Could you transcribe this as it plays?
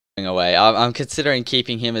away. I'm considering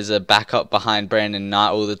keeping him as a backup behind Brandon Knight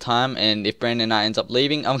all the time, and if Brandon Knight ends up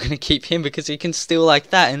leaving, I'm going to keep him because he can steal like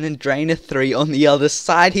that and then drain a 3 on the other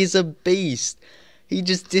side. He's a beast. He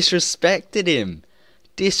just disrespected him.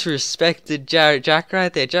 Disrespected Jarret Jack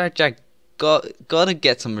right there. Jarret Jack gotta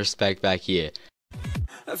get some respect back here.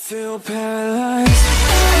 I feel paralyzed.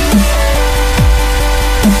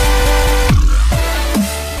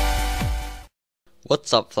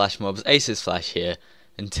 What's up, Flash Mobs? AcesFlash here,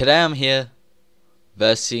 and today I'm here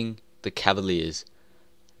versing the Cavaliers.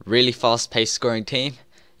 Really fast-paced scoring team.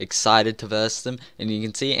 Excited to verse them, and you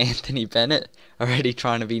can see Anthony Bennett already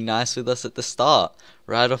trying to be nice with us at the start,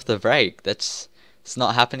 right off the break. It's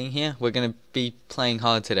not happening here. We're gonna be playing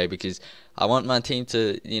hard today because I want my team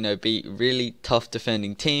to, be really tough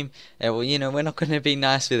defending team, and we're not gonna be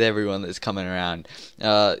nice with everyone that's coming around.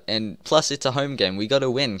 And plus, it's a home game. We gotta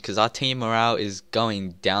win because our team morale is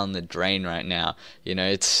going down the drain right now.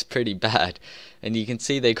 It's pretty bad. And you can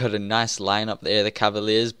see they got a nice lineup there, the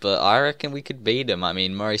Cavaliers, but I reckon we could beat them. I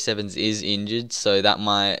mean, Maurice Evans is injured, so that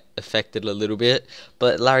might affect it a little bit.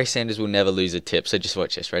 But Larry Sanders will never lose a tip, so just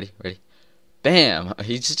watch this. Ready? Bam!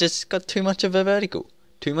 He's just got too much of a vertical.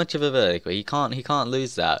 Too much of a vertical. He can't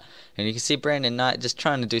lose that. And you can see Brandon Knight just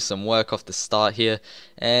trying to do some work off the start here.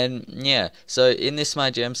 And yeah, so in this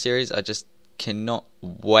MyGM series, I just cannot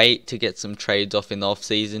wait to get some trades off in the off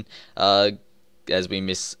season. As we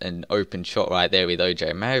miss an open shot right there with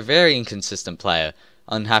OJ Mayo, very inconsistent player.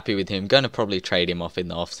 Unhappy with him. Going to probably trade him off in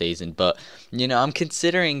the off season, but I'm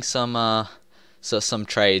considering some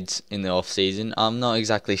trades in the off season. I'm not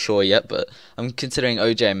exactly sure yet, but I'm considering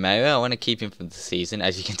OJ Mayo. I want to keep him for the season.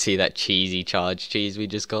 As you can see, that cheesy charge cheese we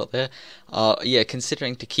just got there. Yeah,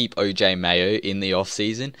 considering to keep OJ Mayo in the off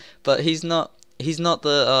season, but he's not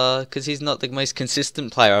the most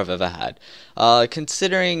consistent player I've ever had.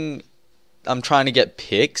 Considering I'm trying to get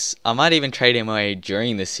picks, I might even trade him away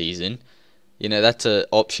during the season. That's an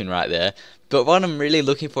option right there. But what I'm really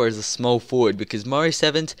looking for is a small forward, because Maurice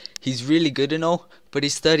Evans, he's really good and all, but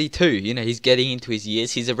he's 32. He's getting into his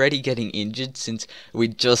years. He's already getting injured since we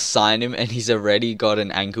just signed him, and he's already got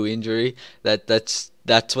an ankle injury. That's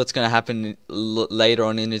what's going to happen later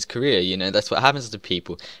on in his career. That's what happens to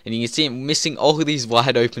people. And you can see him missing all these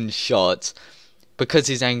wide open shots because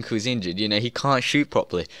his ankle's injured. He can't shoot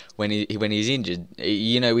properly when he's injured.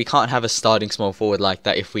 We can't have a starting small forward like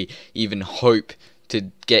that if we even hope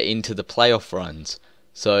to get into the playoff runs.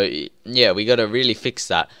 So yeah, we got to really fix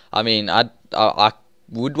that. I mean, I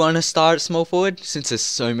would want to start small forward since there's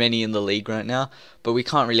so many in the league right now, but we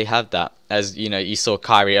can't really have that. As you saw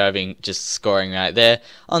Kyrie Irving just scoring right there,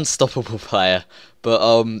 unstoppable player.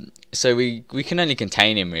 But so we can only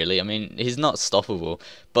contain him really. I mean, he's not stoppable.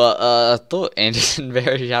 But I thought Anderson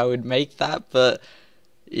Varejao would make that, but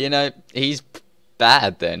he's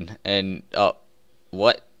bad then. And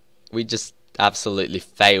what? We just absolutely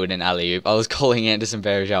failed an alley-oop. I was calling Anderson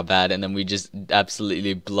Varejao bad, and then we just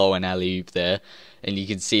absolutely blow an alley-oop there. And you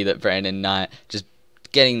can see that Brandon Knight just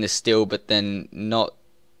getting the steal, but then not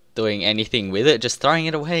doing anything with it, just throwing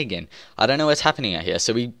it away again. I don't know what's happening out here.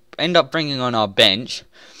 So we end up bringing on our bench,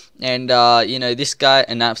 and this guy,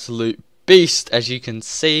 an absolute beast, as you can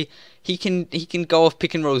see. He can go off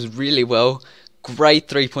pick and rolls really well. Great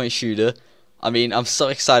 3-point shooter. I mean, I'm so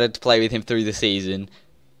excited to play with him through the season.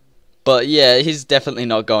 But yeah, he's definitely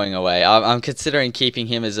not going away. I'm considering keeping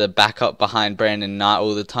him as a backup behind Brandon Knight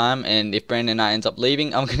all the time, and if Brandon Knight ends up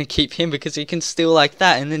leaving, I'm going to keep him because he can steal like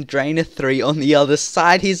that and then drain a 3 on the other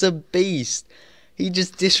side. He's a beast. He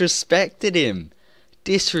just disrespected him.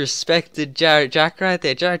 Disrespected Jarret Jack right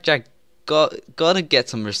there. Jarret Jack gotta get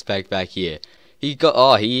some respect back here. He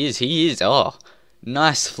is.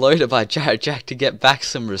 Nice floater by Jarret Jack to get back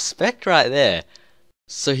some respect right there.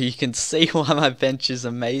 So you can see why my bench is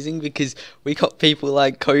amazing, because we got people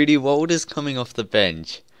like Cody Wolters coming off the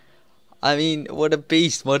bench. I mean, what a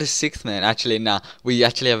beast, what a sixth man. Actually, nah, we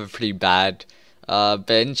actually have a pretty bad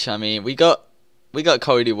bench. I mean, we got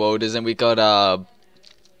Cody Wolters and we got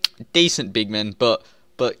decent big men, but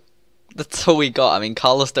that's all we got. I mean,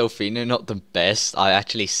 Carlos Delfino, not the best. I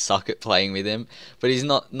actually suck at playing with him, but he's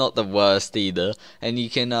not the worst either. And you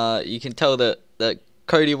can tell that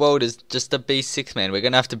Cody Wolters just a beast six man. We're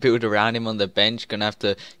gonna have to build around him on the bench. Gonna have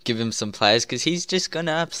to give him some players because he's just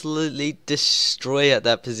gonna absolutely destroy at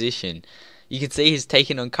that position. You can see he's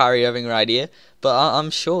taking on Kyrie Irving right here, but I'm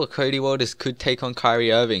sure Cody Wolters could take on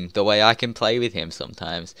Kyrie Irving the way I can play with him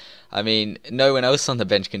sometimes. I mean, no one else on the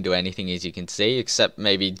bench can do anything, as you can see, except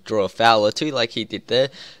maybe draw a foul or two like he did there.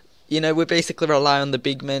 We basically rely on the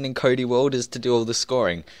big men and Cody Wolters to do all the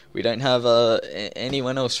scoring. We don't have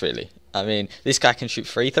anyone else really. I mean, this guy can shoot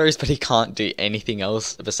free throws, but he can't do anything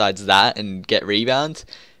else besides that and get rebounds.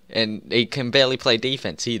 And he can barely play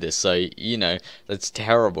defense either, so, you know, that's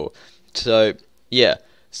terrible. So, yeah.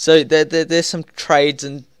 So, there's some trades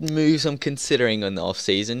and moves I'm considering on the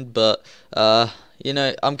off-season, but, you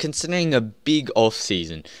know, I'm considering a big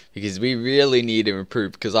off-season because we really need to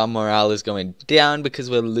improve because our morale is going down because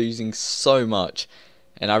we're losing so much.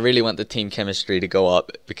 And I really want the team chemistry to go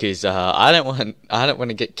up because I don't want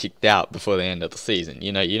to get kicked out before the end of the season.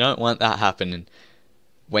 You know, you don't want that happening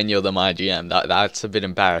when you're the MyGM. That's a bit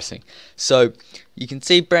embarrassing. So you can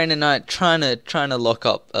see Brandon Knight trying to lock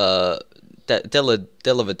up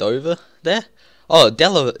Dellavedova there. Oh,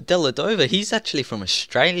 Dellavedova, he's actually from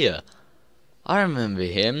Australia. I remember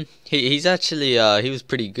him. He's actually he was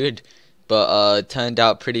pretty good, but turned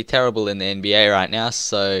out pretty terrible in the NBA right now.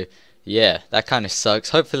 So yeah, that kind of sucks.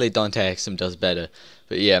 Hopefully Dante Exum does better.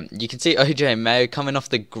 But yeah, you can see OJ Mayo coming off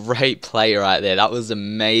the great play right there. That was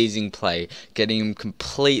amazing play, getting him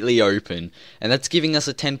completely open. And that's giving us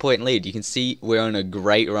a 10-point lead. You can see we're on a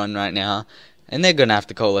great run right now. And they're going to have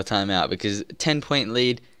to call a timeout because 10-point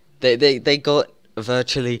lead, they got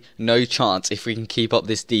virtually no chance if we can keep up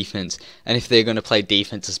this defense. And if they're going to play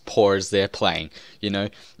defense as poor as they're playing. You know,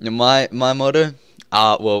 my motto...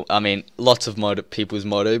 well, I mean, lots of people's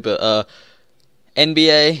motto, but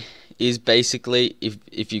NBA is basically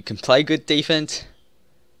if you can play good defense,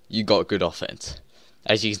 you got good offense.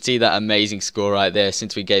 As you can see that amazing score right there,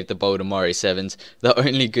 since we gave the ball to Maury Sevens, the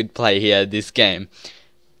only good play he had this game.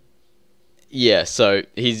 Yeah, so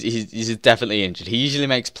he's definitely injured. He usually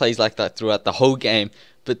makes plays like that throughout the whole game.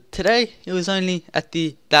 But today, it was only at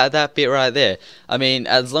that bit right there. I mean,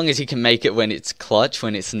 as long as he can make it when it's clutch,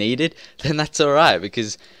 when it's needed, then that's alright.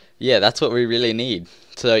 Because, yeah, that's what we really need.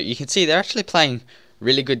 So, you can see they're actually playing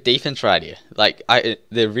really good defense right here. Like,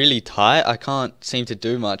 they're really tight. I can't seem to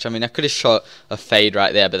do much. I mean, I could have shot a fade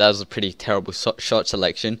right there, but that was a pretty terrible shot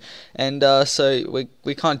selection. And so,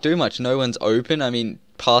 we can't do much. No one's open. I mean...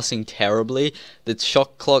 passing terribly. The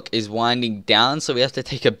shot clock is winding down, so we have to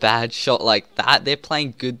take a bad shot like that. They're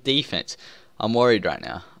playing good defense. I'm worried right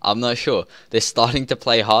now. I'm not sure. They're starting to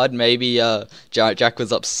play hard. Maybe Jarret Jack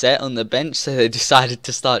was upset on the bench, so they decided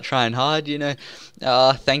to start trying hard, you know.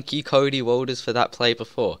 Thank you, Cody Wolters, for that play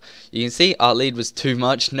before. You can see our lead was too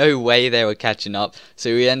much. No way they were catching up.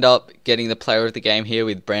 So we end up getting the player of the game here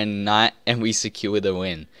with Brandon Knight, and we secure the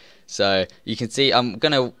win. So you can see I'm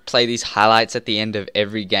going to play these highlights at the end of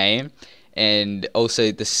every game and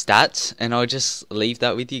also the stats, and I'll just leave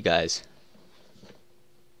that with you guys.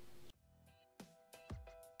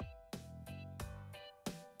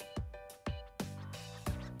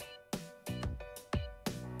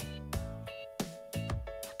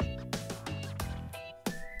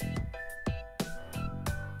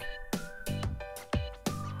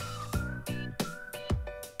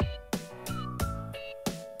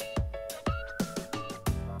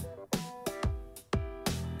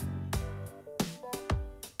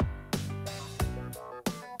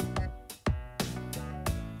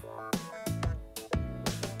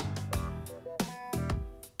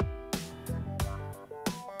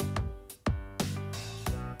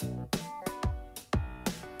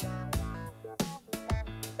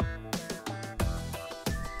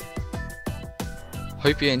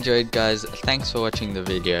 Hope you enjoyed, guys. Thanks for watching the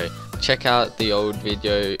video. Check out the old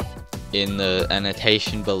video in the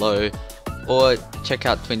annotation below, or check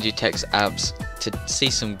out TwinjiTech's apps to see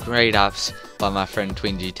some great apps by my friend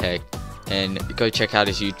TwinjiTech, and go check out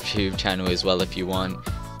his YouTube channel as well if you want,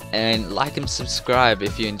 and like and subscribe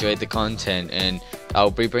if you enjoyed the content, and I'll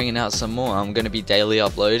be bringing out some more. I'm going to be daily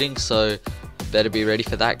uploading, so better be ready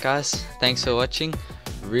for that, guys. Thanks for watching.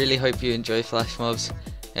 Really hope you enjoy Flash Mobs,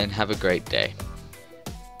 and have a great day.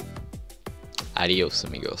 Adios,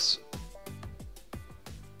 amigos.